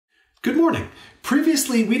Good morning.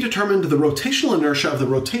 Previously, we determined the rotational inertia of the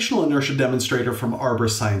rotational inertia demonstrator from Arbor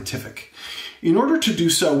Scientific. In order to do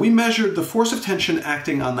so, we measured the force of tension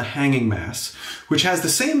acting on the hanging mass, which has the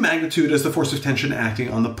same magnitude as the force of tension acting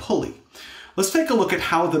on the pulley. Let's take a look at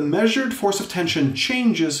how the measured force of tension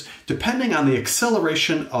changes depending on the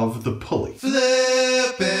acceleration of the pulley.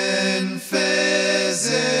 Flippin'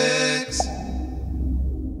 physics.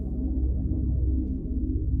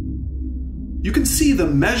 You can see the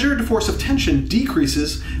measured force of tension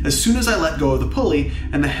decreases as soon as I let go of the pulley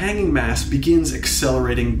and the hanging mass begins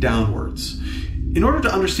accelerating downwards. In order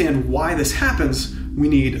to understand why this happens, we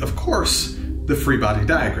need, of course, the free body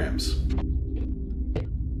diagrams.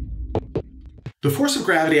 The force of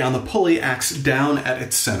gravity on the pulley acts down at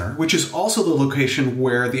its center, which is also the location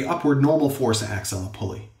where the upward normal force acts on the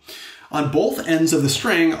pulley. On both ends of the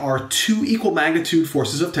string are two equal magnitude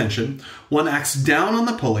forces of tension. One acts down on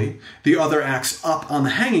the pulley, the other acts up on the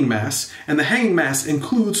hanging mass, and the hanging mass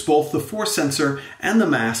includes both the force sensor and the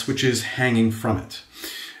mass which is hanging from it.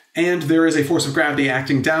 And there is a force of gravity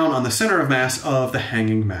acting down on the center of mass of the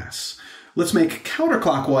hanging mass. Let's make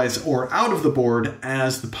counterclockwise or out of the board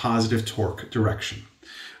as the positive torque direction.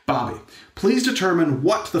 Bobby, please determine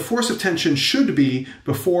what the force of tension should be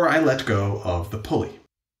before I let go of the pulley.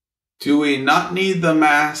 Do we not need the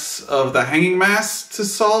mass of the hanging mass to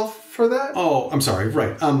solve for that? Oh, I'm sorry,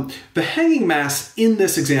 right. The hanging mass in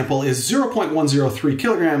this example is 0.103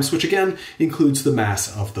 kilograms, which again includes the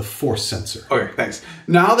mass of the force sensor. Okay, thanks.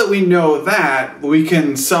 Now that we know that, we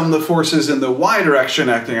can sum the forces in the y direction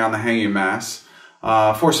acting on the hanging mass.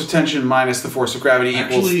 Force of tension minus the force of gravity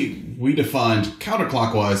equals... Actually, we defined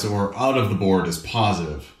counterclockwise or out of the board as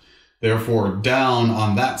positive. Therefore, down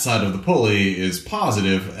on that side of the pulley is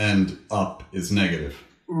positive and up is negative.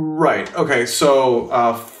 Right. Okay,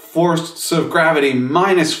 so force of gravity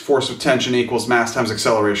minus force of tension equals mass times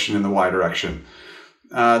acceleration in the y direction.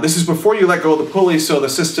 This is before you let go of the pulley, so the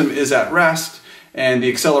system is at rest, and the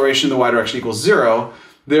acceleration in the y direction equals 0.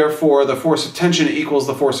 Therefore, the force of tension equals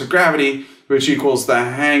the force of gravity, which equals the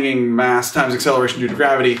hanging mass times acceleration due to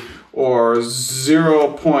gravity, or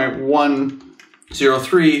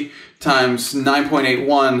 0.103 times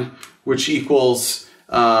 9.81, which equals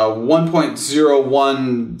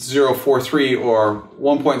 1.01043 or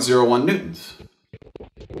 1.01 newtons.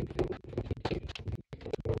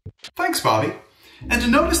 Thanks, Bobby. And to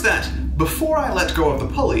notice that before I let go of the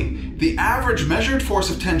pulley, the average measured force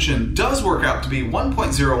of tension does work out to be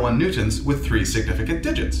 1.01 newtons with 3 significant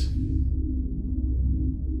digits.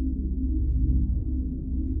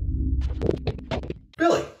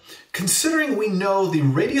 Billy, considering we know the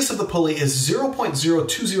radius of the pulley is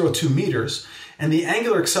 0.0202 meters and the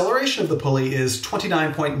angular acceleration of the pulley is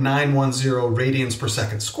 29.910 radians per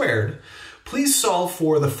second squared, please solve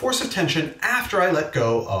for the force of tension after I let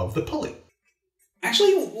go of the pulley.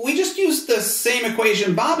 Actually, we just used the same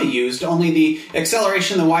equation Bobby used, only the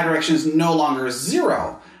acceleration in the y direction is no longer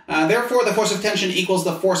 0. Therefore, the force of tension equals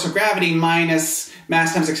the force of gravity minus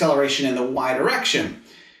mass times acceleration in the y direction.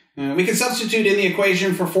 We can substitute in the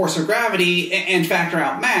equation for force of gravity and factor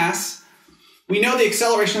out mass. We know the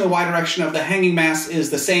acceleration in the y direction of the hanging mass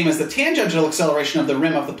is the same as the tangential acceleration of the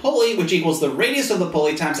rim of the pulley, which equals the radius of the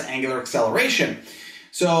pulley times angular acceleration.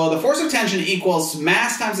 So the force of tension equals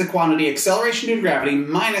mass times the quantity acceleration due to gravity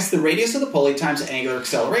minus the radius of the pulley times angular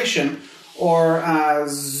acceleration, or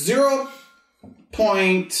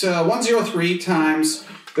 0.103 times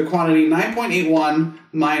the quantity 9.81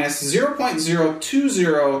 minus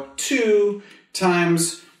 0.0202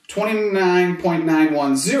 times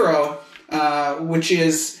 29.910, which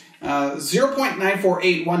is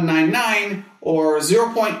 0.948199 or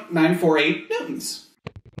 0.948 newtons.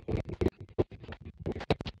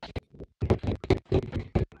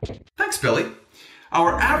 Thanks, Billy.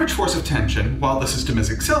 Our average force of tension, while the system is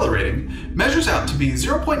accelerating, measures out to be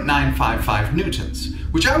 0.955 newtons,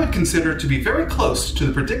 which I would consider to be very close to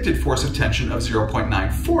the predicted force of tension of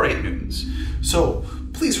 0.948 newtons. So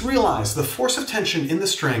please realize the force of tension in the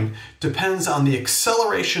string depends on the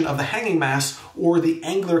acceleration of the hanging mass or the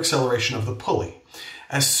angular acceleration of the pulley.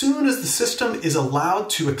 As soon as the system is allowed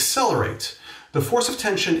to accelerate, the force of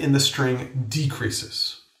tension in the string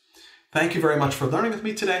decreases. Thank you very much for learning with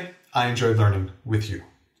me today. I enjoyed learning with you.